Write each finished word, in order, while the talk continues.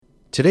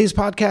Today's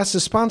podcast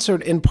is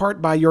sponsored in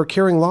part by Your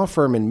Caring Law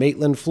Firm in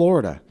Maitland,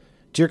 Florida.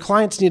 Do your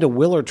clients need a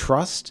will or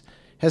trust?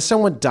 Has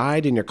someone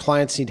died and your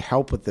clients need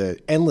help with the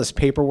endless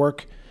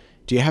paperwork?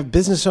 Do you have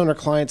business owner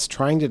clients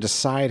trying to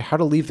decide how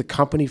to leave the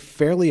company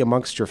fairly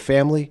amongst your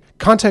family?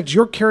 Contact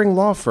Your Caring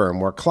Law Firm,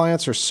 where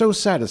clients are so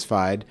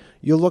satisfied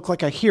you'll look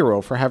like a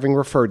hero for having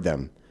referred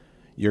them.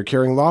 Your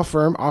Caring Law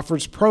Firm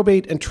offers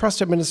probate and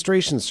trust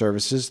administration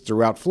services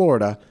throughout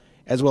Florida,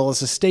 as well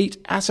as estate,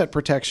 asset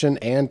protection,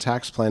 and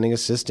tax planning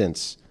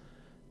assistance.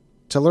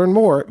 To learn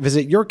more,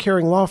 visit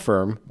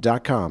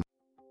yourcaringlawfirm.com.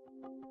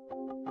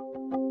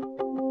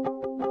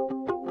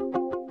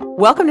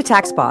 Welcome to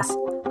Tax Boss.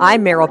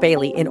 I'm Meryl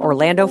Bailey in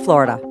Orlando,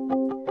 Florida.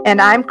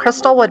 And I'm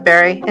Crystal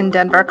Woodbury in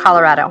Denver,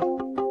 Colorado.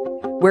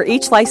 We're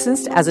each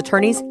licensed as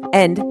attorneys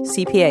and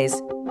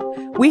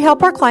CPAs. We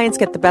help our clients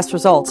get the best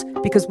results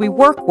because we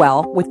work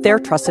well with their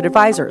trusted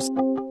advisors.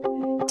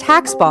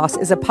 Tax Boss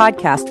is a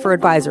podcast for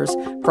advisors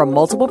from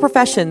multiple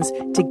professions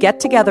to get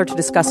together to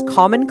discuss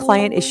common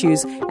client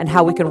issues and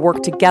how we can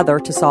work together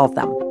to solve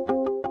them.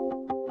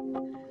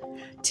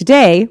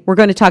 Today, we're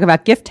going to talk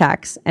about gift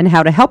tax and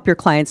how to help your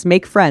clients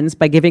make friends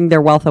by giving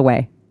their wealth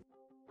away.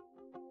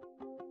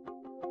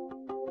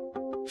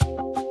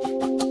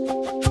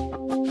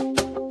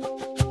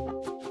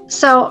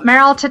 So,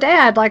 Meryl, today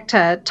I'd like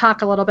to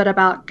talk a little bit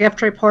about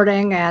gift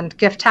reporting and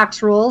gift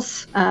tax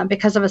rules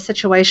because of a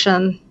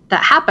situation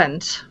that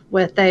happened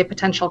with a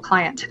potential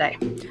client today.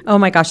 Oh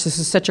my gosh, this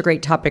is such a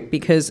great topic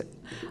because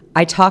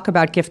I talk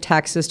about gift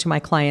taxes to my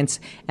clients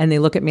and they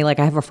look at me like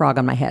I have a frog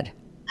on my head.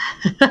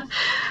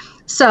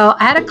 So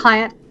I had a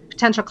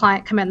potential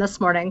client come in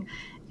this morning,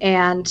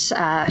 and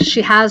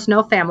she has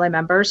no family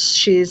members.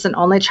 She's an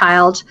only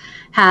child,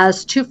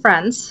 has two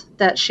friends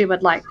that she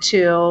would like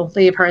to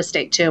leave her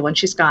estate to when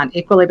she's gone,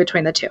 equally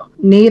between the two.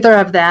 Neither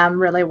of them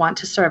really want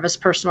to serve as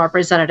personal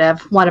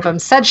representative. One of them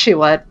said she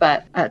would,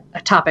 but a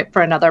topic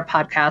for another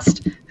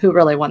podcast, who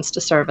really wants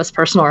to serve as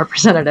personal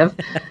representative.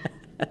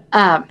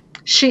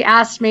 She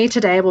asked me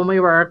today when we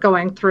were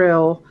going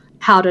through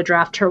how to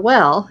draft her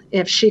will,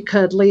 if she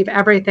could leave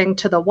everything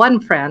to the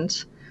one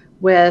friend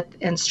with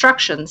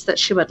instructions that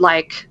she would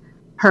like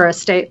her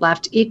estate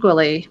left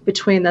equally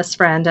between this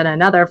friend and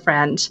another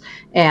friend,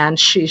 and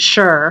she's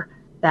sure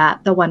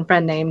that the one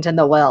friend named in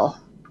the will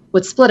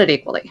would split it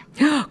equally.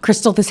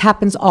 Crystal, this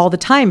happens all the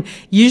time.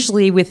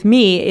 Usually with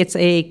me, it's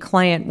a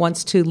client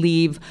wants to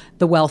leave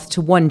the wealth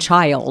to one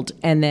child,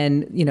 and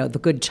then, the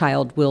good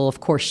child will, of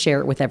course,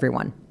 share it with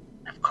everyone.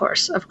 Of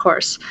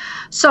course.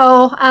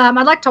 So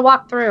I'd like to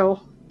walk through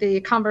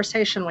the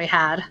conversation we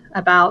had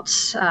about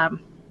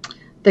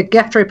the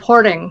gift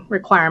reporting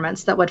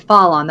requirements that would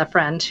fall on the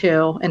friend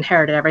who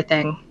inherited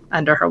everything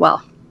under her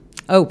will.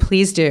 Oh,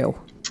 please do.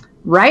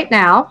 Right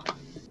now,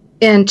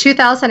 in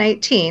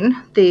 2018,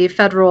 the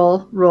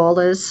federal rule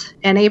is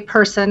any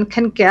person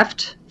can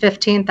gift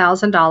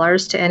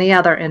 $15,000 to any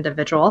other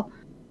individual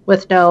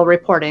with no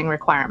reporting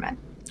requirement.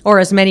 Or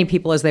as many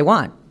people as they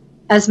want.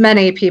 As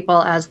many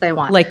people as they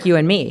want. Like you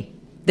and me.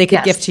 They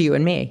could gift to you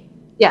and me.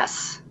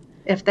 Yes,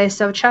 if they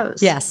so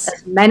chose. Yes.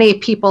 As many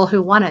people who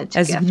wanted to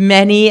gift. As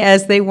many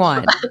as they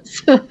want.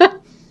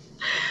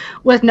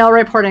 With no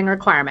reporting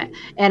requirement.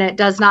 And it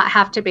does not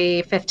have to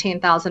be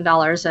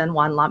 $15,000 in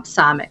one lump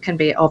sum. It can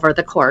be over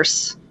the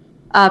course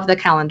of the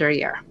calendar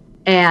year.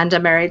 And a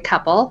married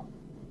couple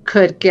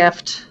could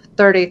gift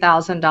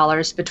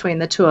 $30,000 between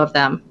the two of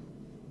them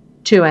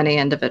to any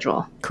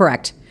individual.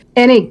 Correct.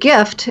 Any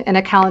gift in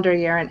a calendar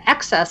year in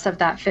excess of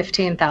that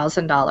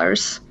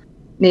 $15,000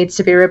 needs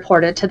to be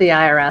reported to the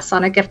IRS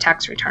on a gift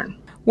tax return.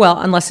 Well,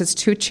 unless it's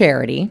to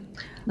charity.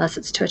 Unless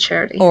it's to a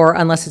charity. Or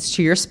unless it's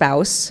to your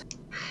spouse.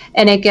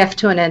 Any gift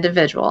to an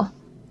individual.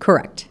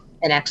 Correct.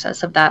 In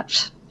excess of that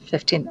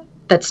 $15,000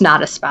 that's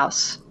not a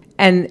spouse.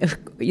 And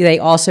they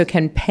also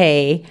can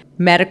pay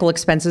medical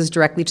expenses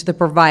directly to the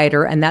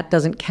provider, and that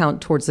doesn't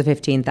count towards the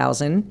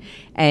 $15,000.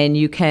 And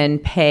you can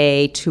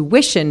pay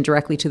tuition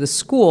directly to the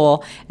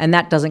school, and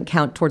that doesn't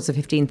count towards the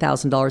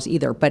 $15,000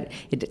 either. But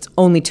it's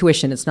only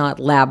tuition. It's not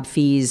lab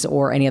fees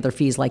or any other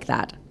fees like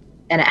that.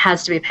 And it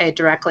has to be paid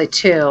directly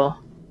to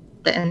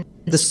the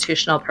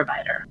institutional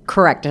provider.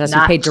 Correct. It has to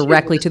be paid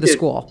directly to the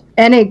school.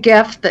 Any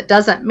gift that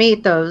doesn't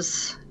meet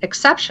those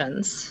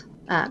exceptions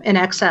in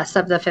excess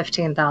of the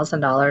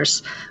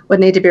 $15,000 would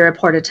need to be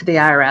reported to the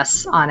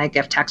IRS on a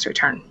gift tax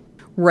return.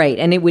 Right,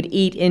 and it would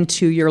eat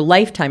into your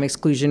lifetime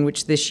exclusion,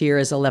 which this year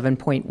is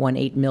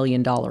 $11.18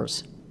 million.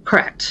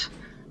 Correct.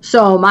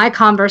 So my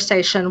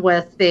conversation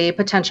with the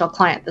potential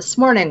client this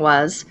morning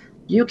was,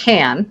 you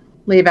can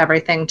leave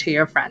everything to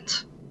your friend,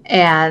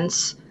 and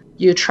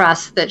you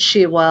trust that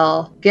she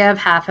will give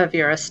half of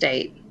your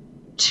estate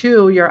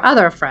to your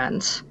other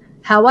friend.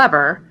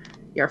 However,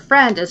 your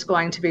friend is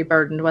going to be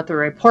burdened with a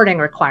reporting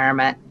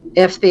requirement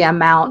if the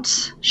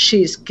amount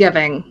she's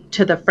giving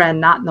to the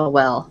friend not in the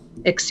will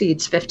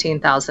exceeds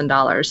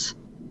 $15,000.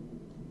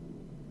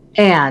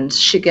 And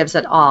she gives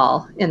it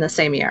all in the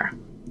same year.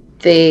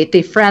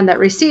 The friend that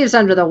receives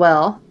under the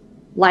will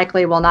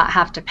likely will not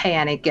have to pay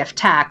any gift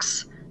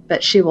tax,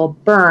 but she will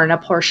burn a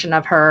portion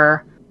of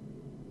her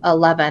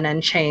 11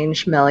 and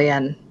change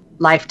million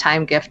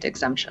lifetime gift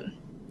exemption.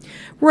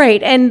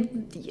 Right.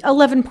 And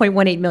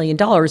 $11.18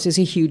 million is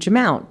a huge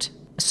amount.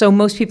 So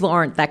most people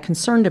aren't that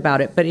concerned about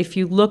it. But if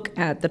you look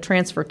at the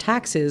transfer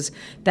taxes,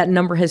 that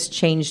number has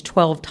changed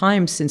 12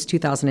 times since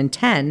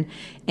 2010,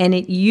 and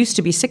it used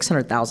to be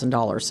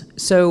 $600,000.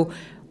 So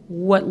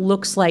what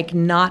looks like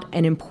not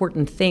an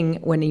important thing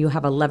when you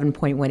have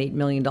 $11.18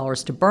 million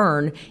to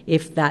burn,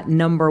 if that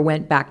number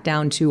went back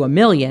down to $1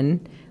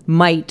 million,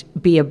 might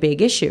be a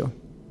big issue.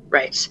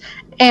 Right.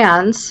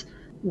 And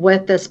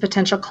with this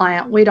potential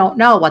client, we don't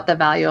know what the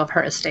value of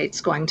her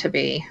estate's going to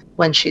be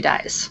when she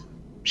dies.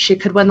 She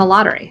could win the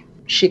lottery.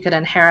 She could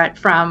inherit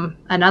from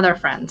another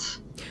friend.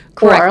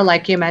 Correct. Or,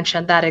 like you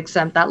mentioned,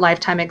 that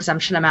lifetime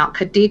exemption amount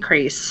could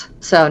decrease.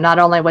 So not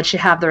only would she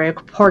have the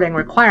reporting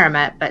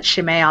requirement, but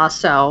she may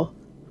also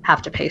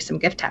have to pay some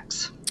gift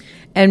tax.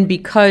 And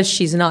because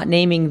she's not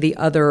naming the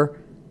other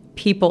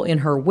people in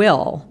her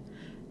will,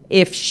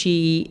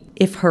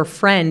 if her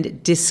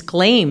friend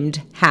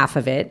disclaimed half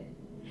of it,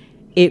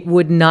 it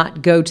would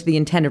not go to the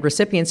intended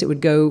recipients. It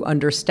would go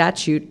under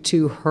statute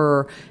to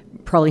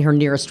probably her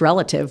nearest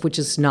relative, which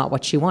is not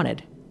what she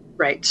wanted.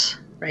 Right.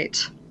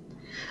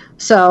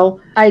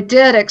 So I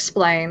did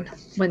explain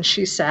when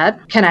she said,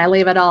 can I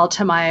leave it all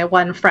to my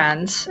one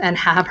friend and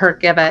have her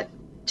give it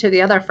to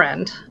the other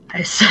friend?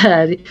 I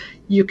said,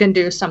 you can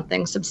do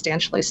something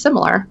substantially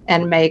similar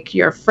and make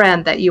your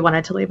friend that you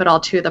wanted to leave it all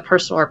to the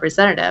personal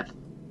representative,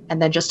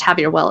 and then just have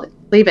your will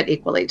leave it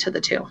equally to the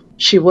two.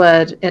 She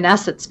would, in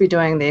essence, be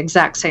doing the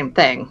exact same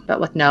thing,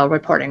 but with no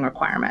reporting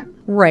requirement.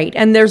 Right.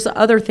 And there's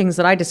other things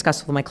that I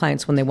discuss with my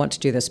clients when they want to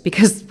do this,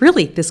 because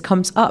really this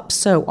comes up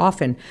so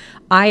often.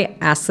 I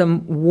ask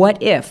them,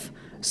 what if?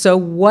 So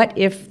what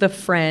if the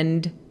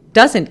friend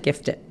doesn't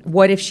gift it?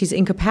 What if she's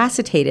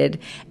incapacitated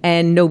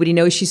and nobody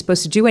knows she's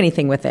supposed to do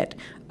anything with it?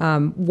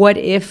 What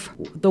if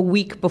the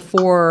week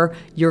before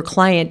your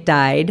client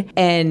died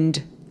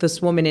and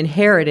this woman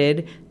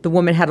inherited, the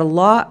woman had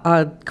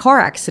a car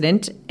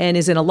accident and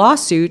is in a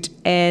lawsuit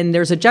and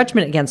there's a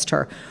judgment against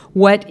her?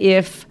 What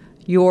if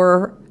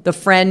the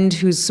friend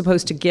who's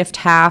supposed to gift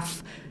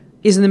half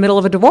is in the middle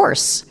of a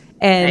divorce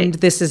and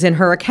this is in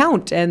her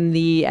account and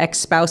the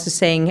ex-spouse is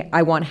saying,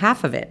 I want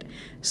half of it?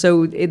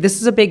 So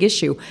this is a big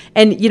issue.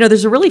 And,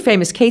 there's a really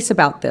famous case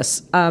about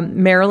this,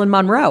 Marilyn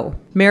Monroe.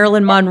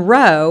 Marilyn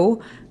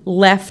Monroe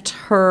left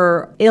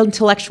her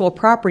intellectual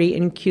property,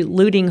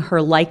 including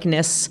her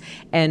likeness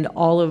and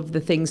all of the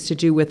things to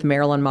do with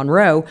Marilyn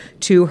Monroe,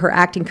 to her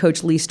acting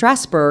coach, Lee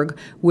Strasberg,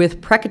 with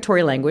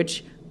precatory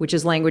language, which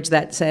is language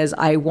that says,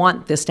 I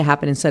want this to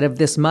happen instead of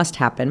this must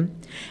happen.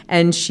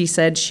 And she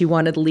said she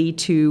wanted Lee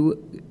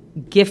to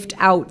gift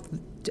out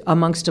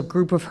amongst a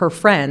group of her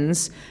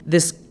friends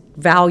this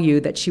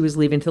value that she was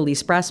leaving to Lee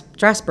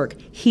Strasberg.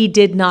 He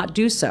did not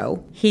do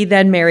so. He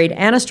then married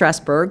Anna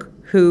Strasberg,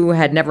 who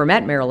had never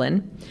met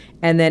Marilyn,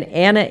 and then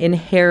Anna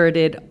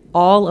inherited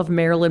all of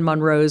Marilyn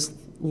Monroe's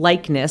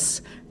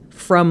likeness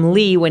from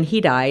Lee when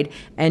he died,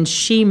 and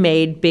she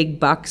made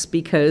big bucks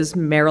because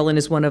Marilyn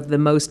is one of the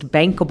most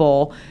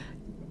bankable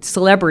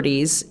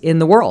celebrities in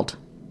the world.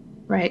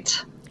 Right.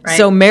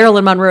 So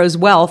Marilyn Monroe's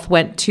wealth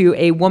went to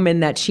a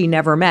woman that she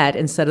never met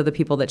instead of the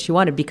people that she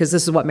wanted, because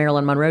this is what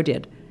Marilyn Monroe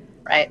did.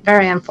 Right.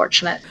 Very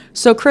unfortunate.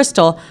 So,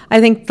 Crystal, I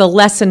think the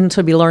lesson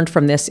to be learned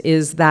from this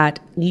is that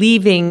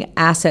leaving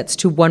assets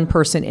to one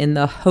person in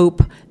the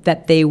hope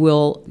that they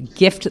will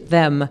gift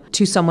them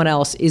to someone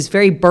else is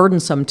very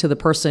burdensome to the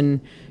person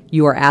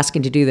you are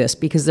asking to do this,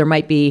 because there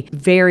might be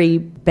very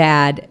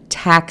bad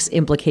tax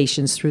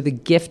implications through the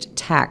gift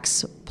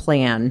tax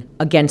plan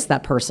against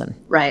that person.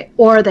 Right.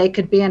 Or they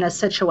could be in a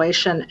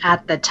situation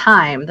at the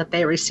time that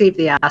they received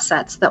the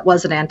assets that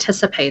wasn't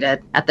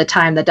anticipated at the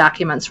time the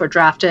documents were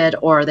drafted,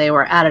 or they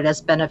were added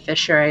as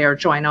beneficiary or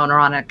joint owner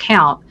on an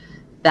account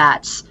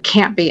that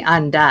can't be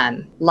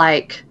undone,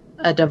 like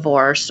a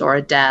divorce or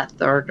a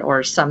death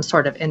or some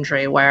sort of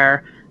injury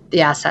where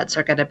the assets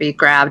are going to be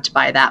grabbed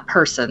by that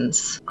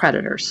person's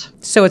creditors.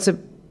 So it's a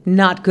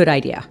not good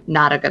idea.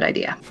 Not a good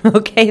idea.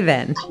 Okay,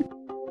 then.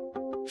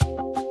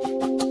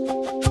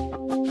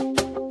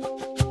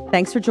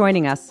 Thanks for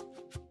joining us.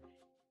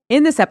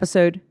 In this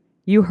episode,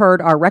 you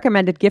heard our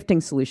recommended gifting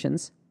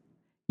solutions.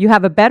 You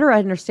have a better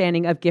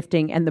understanding of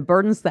gifting and the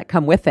burdens that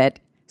come with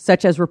it,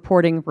 such as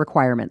reporting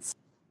requirements.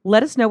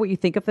 Let us know what you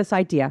think of this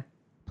idea.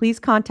 Please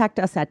contact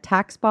us at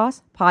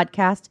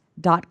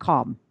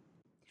taxbosspodcast.com.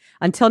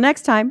 Until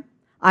next time,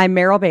 I'm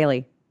Meryl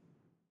Bailey.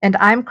 And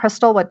I'm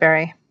Crystal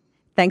Woodbury.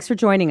 Thanks for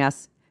joining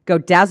us. Go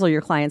dazzle your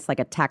clients like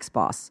a tax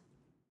boss.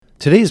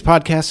 Today's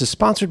podcast is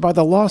sponsored by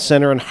the Law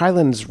Center in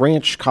Highlands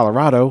Ranch,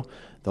 Colorado.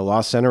 The Law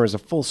Center is a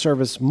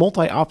full-service,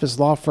 multi-office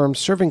law firm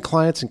serving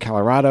clients in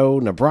Colorado,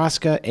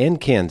 Nebraska,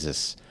 and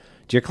Kansas.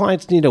 Do your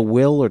clients need a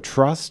will or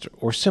trust,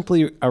 or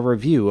simply a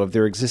review of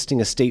their existing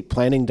estate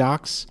planning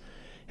docs?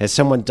 Has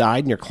someone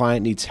died and your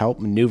client needs help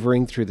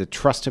maneuvering through the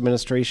trust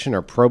administration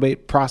or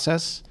probate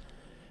process?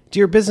 Do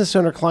your business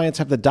owner clients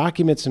have the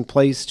documents in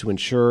place to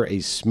ensure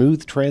a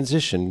smooth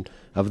transition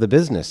of the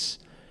business?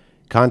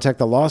 Contact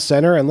the Law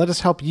Center and let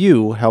us help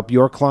you help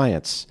your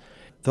clients.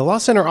 The Law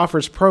Center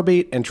offers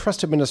probate and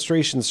trust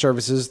administration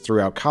services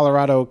throughout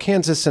Colorado,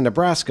 Kansas, and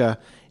Nebraska,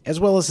 as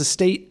well as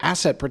estate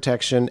asset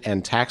protection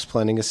and tax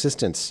planning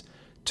assistance.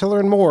 To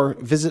learn more,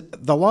 visit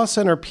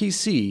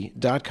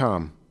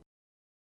thelawcenterpc.com.